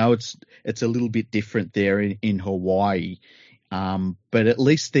 I know it's a little bit different there in Hawaii, but at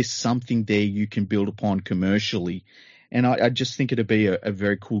least there's something there you can build upon commercially. And I just think it'd be a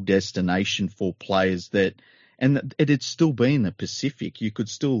very cool destination for players and it'd still be in the Pacific. You could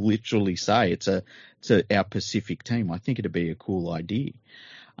still literally say it's our Pacific team. I think it'd be a cool idea.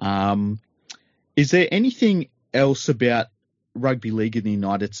 Is there anything else about rugby league in the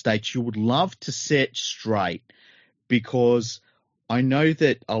United States you would love to set straight? Because I know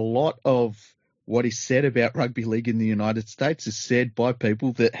that a lot of what is said about rugby league in the United States is said by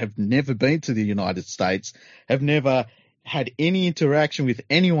people that have never been to the United States, have never had any interaction with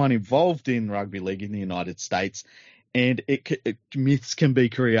anyone involved in rugby league in the United States, and myths can be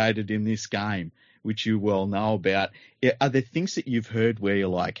created in this game, which you well know about. Are there things that you've heard where you're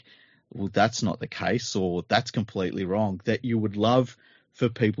like, well, that's not the case, or that's completely wrong, that you would love for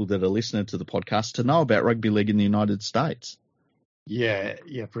people that are listening to the podcast to know about rugby league in the United States? Yeah,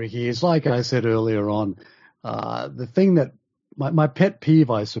 Ricky. It's like I said earlier on, the thing that my pet peeve,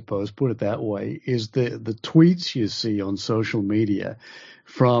 I suppose, put it that way, is the tweets you see on social media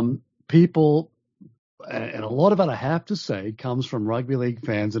from people, and a lot of it, I have to say, comes from rugby league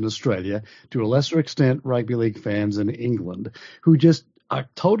fans in Australia, to a lesser extent rugby league fans in England, who just are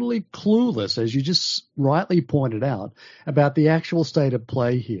totally clueless, as you just rightly pointed out, about the actual state of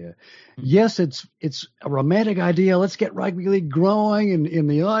play here. Yes, it's a romantic idea. Let's get rugby league growing in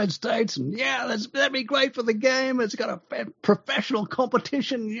the United States, and yeah, that'd be great for the game. It's got a professional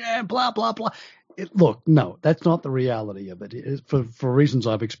competition. Yeah, blah blah blah. Look, no, that's not the reality of it, for reasons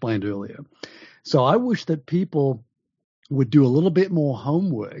I've explained earlier. So I wish that people would do a little bit more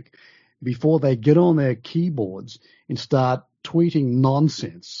homework before they get on their keyboards and start tweeting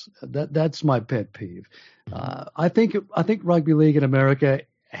nonsense. That's my pet peeve. I think rugby league in America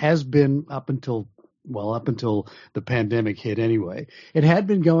has been up until the pandemic hit anyway. It had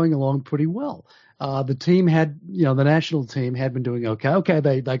been going along pretty well. The team the national team had been doing okay. Okay,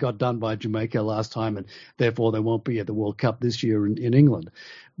 they got done by Jamaica last time, and therefore they won't be at the World Cup this year in England.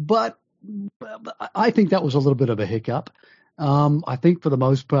 But I think that was a little bit of a hiccup. I think for the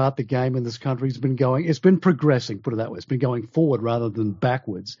most part, the game in this country it's been progressing, put it that way. It's been going forward rather than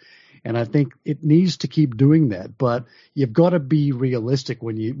backwards. And I think it needs to keep doing that. But you've got to be realistic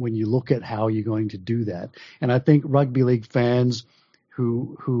when you look at how you're going to do that. And I think rugby league fans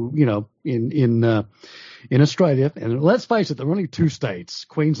who in Australia, and let's face it, there are only two states,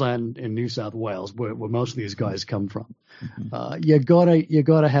 Queensland and New South Wales, where most of these guys come from. Mm-hmm. You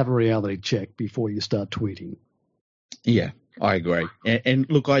gotta have a reality check before you start tweeting. Yeah, I agree. And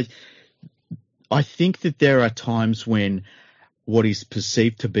look, I think that there are times when what is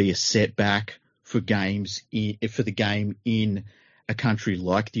perceived to be a setback for the game in a country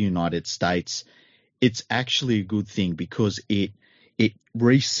like the United States, it's actually a good thing because it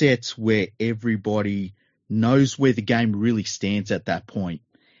resets where everybody knows where the game really stands at that point.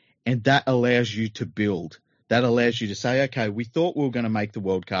 And that allows you to build. That allows you to say, okay, we thought we were going to make the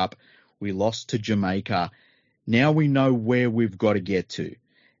World Cup. We lost to Jamaica. Now we know where we've got to get to.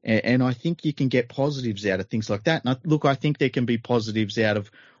 And I think you can get positives out of things like that. And I think there can be positives out of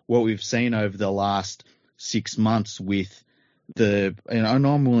what we've seen over the last 6 months with and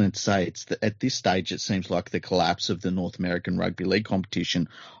I'm willing to say at this stage, it seems like the collapse of the North American Rugby League competition.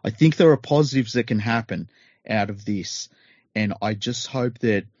 I think there are positives that can happen out of this. And I just hope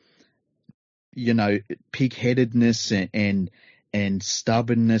that, pig-headedness and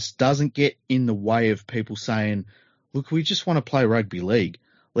stubbornness doesn't get in the way of people saying, look, we just want to play rugby league.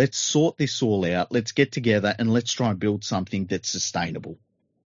 Let's sort this all out. Let's get together and let's try and build something that's sustainable.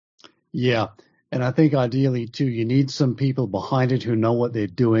 Yeah. And I think ideally, too, you need some people behind it who know what they're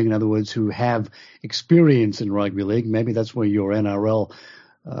doing. In other words, who have experience in rugby league. Maybe that's where your NRL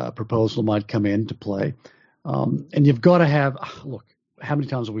proposal might come into play. And you've got to have, look, how many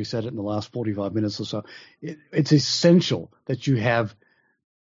times have we said it in the last 45 minutes or so? It's essential that you have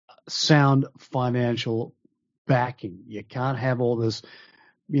sound financial backing. You can't have all this,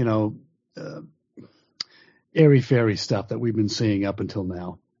 airy-fairy stuff that we've been seeing up until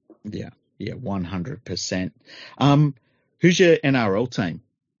now. Yeah. Yeah, 100%. Who's your NRL team?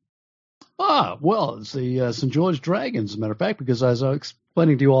 Well, it's the St. George Dragons, as a matter of fact, because as I was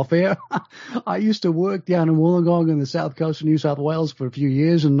explaining to you off air, I used to work down in Wollongong in the south coast of New South Wales for a few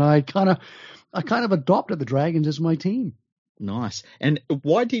years, and I kind of adopted the Dragons as my team. Nice. And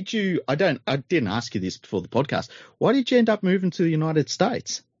why did you? I didn't ask you this before the podcast. Why did you end up moving to the United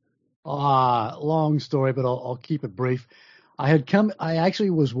States? Long story, but I'll keep it brief. I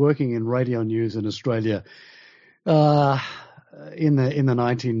actually was working in radio news in Australia in the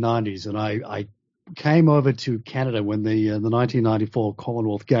 1990s, and I came over to Canada when the 1994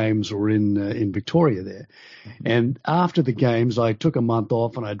 Commonwealth Games were in Victoria there. Mm-hmm. And after the games, I took a month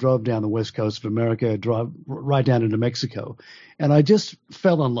off and I drove down the west coast of America, drove right down into Mexico, and I just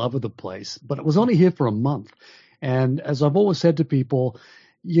fell in love with the place. But it was only here for a month, and as I've always said to people,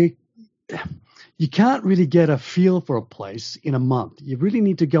 you can't really get a feel for a place in a month. You really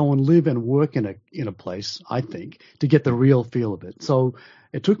need to go and live and work in a place, I think, to get the real feel of it. So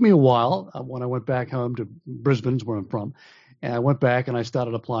it took me a while when I went back home to Brisbane, where I'm from, and I went back and I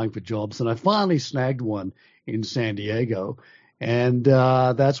started applying for jobs, and I finally snagged one in San Diego, and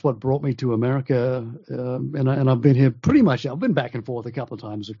that's what brought me to America. And I've been here pretty much. I've been back and forth a couple of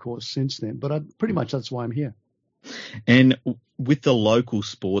times, of course, since then, but pretty much that's why I'm here. And with the local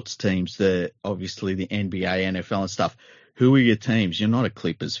sports teams, obviously the NBA, NFL and stuff, who are your teams? You're not a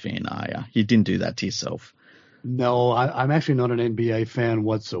Clippers fan, are you? You didn't do that to yourself. No, I'm actually not an NBA fan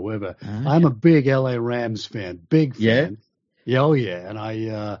whatsoever. I'm a big LA Rams fan, big fan. Yeah, oh yeah. And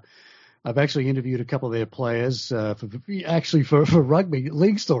I've actually interviewed a couple of their players for rugby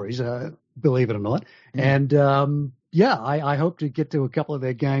league stories, believe it or not. Yeah. And I hope to get to a couple of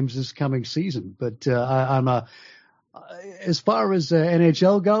their games this coming season. But as far as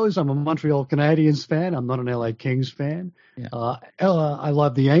NHL goes, I'm a Montreal Canadiens fan. I'm not an LA Kings fan. Yeah. I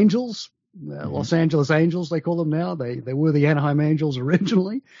love the Angels, Los Angeles Angels, they call them now. They were the Anaheim Angels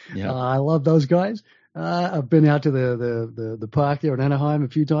originally. Yeah. I love those guys. I've been out to the park there in Anaheim a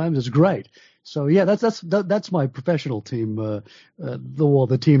few times. It's great. So yeah, that's my professional team.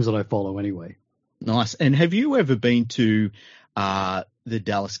 The teams that I follow anyway. Nice. And have you ever been to the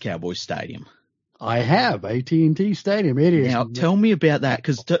Dallas Cowboys Stadium? I have, AT&T Stadium. It is. Now, tell me about that,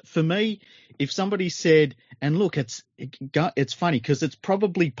 because for me, if somebody said, and look, it's funny because it's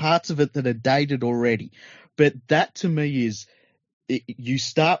probably parts of it that are dated already, but that to me is, you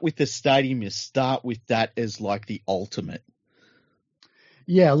start with the stadium, you start with that as like the ultimate.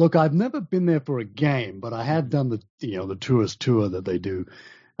 Yeah, look, I've never been there for a game, but I have done the tourist tour that they do.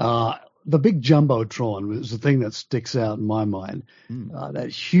 the big jumbotron was the thing that sticks out in my mind. Mm. That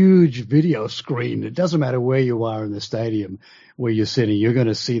huge video screen. It doesn't matter where you are in the stadium, where you're sitting, you're going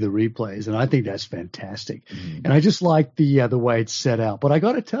to see the replays, and I think that's fantastic. Mm. And I just like the way it's set out. But I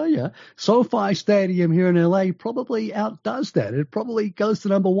got to tell you, SoFi Stadium here in LA probably outdoes that. It probably goes to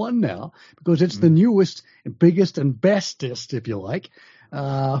number one now because it's the newest, biggest, and bestest, if you like,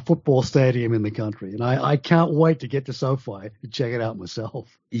 football stadium in the country. And I can't wait to get to SoFi to check it out myself.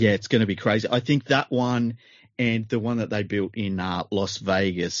 Yeah, it's going to be crazy. I think that one and the one that they built in Las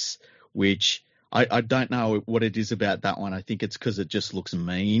Vegas, which I don't know what it is about that one. I think it's because it just looks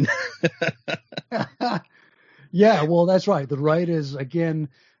mean. Yeah, well, that's right. The Raiders, again,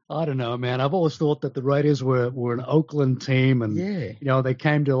 I don't know, man. I've always thought that the Raiders were an Oakland team, and they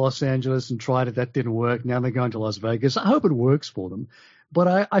came to Los Angeles and tried it. That didn't work. Now they're going to Las Vegas. I hope it works for them.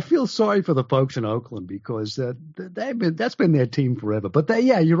 But I feel sorry for the folks in Oakland because that's been their team forever. But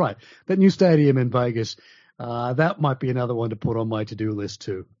you're right. That new stadium in Vegas, that might be another one to put on my to-do list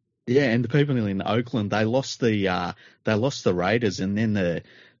too. Yeah, and the people in Oakland, they lost the Raiders, and then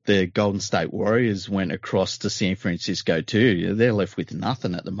the Golden State Warriors went across to San Francisco too. They're left with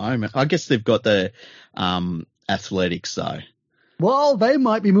nothing at the moment. I guess they've got the Athletics though. Well, they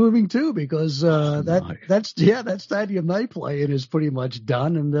might be moving too because that stadium they play in is pretty much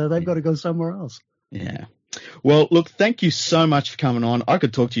done, and they've got to go somewhere else. Yeah. Well, look, thank you so much for coming on. I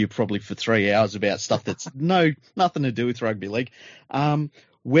could talk to you probably for 3 hours about stuff that's nothing to do with rugby league.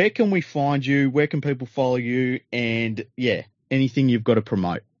 Where can we find you? Where can people follow you? And anything you've got to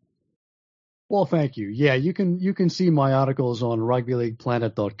promote. Well, thank you. Yeah, you can see my articles on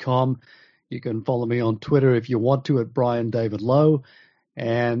rugbyleagueplanet.com. You can follow me on Twitter if you want to at Brian David Lowe.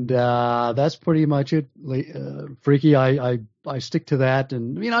 And that's pretty much it. Freaky, I stick to that.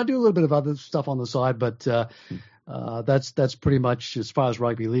 And, I do a little bit of other stuff on the side, but that's pretty much as far as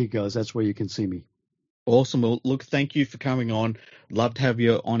rugby league goes. That's where you can see me. Awesome. Well, look, thank you for coming on. Love to have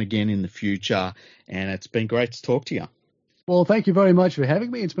you on again in the future. And it's been great to talk to you. Well, thank you very much for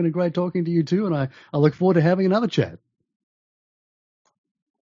having me. It's been a great talking to you too. And I look forward to having another chat.